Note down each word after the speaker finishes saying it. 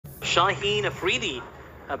Shaheen Afridi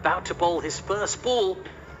about to bowl his first ball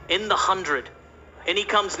in the 100. In he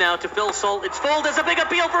comes now to Phil Salt. It's full. There's a big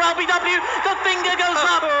appeal for LBW. The finger goes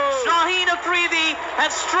up. Shaheen Afridi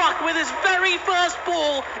has struck with his very first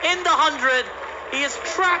ball in the 100. He has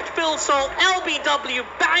tracked Phil Salt. LBW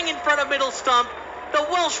bang in front of middle stump. The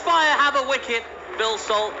Welsh Fire have a wicket. Phil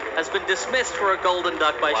Salt has been dismissed for a golden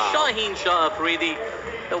duck by Shaheen Afridi.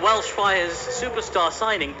 The Welsh Fire's superstar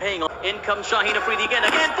signing paying off. In comes Shaheen Afridi again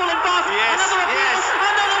full and fast. Another appeal,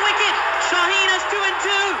 another wicket. Shaheen has 2 and 2.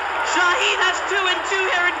 Shaheen has 2 and 2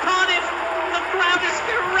 here in Cardiff. The crowd is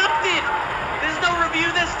erupted. There's no review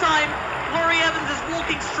this time. Laurie Evans is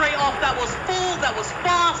walking straight off. That was full, that was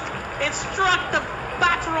fast. It struck the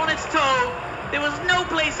batter on its toe. There was no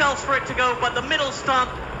place else for it to go but the middle stump.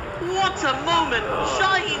 What a moment.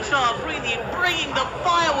 Shaheen Afridi bringing the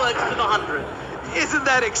fireworks to the 100. Isn't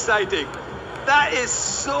that exciting? That is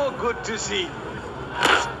so good to see.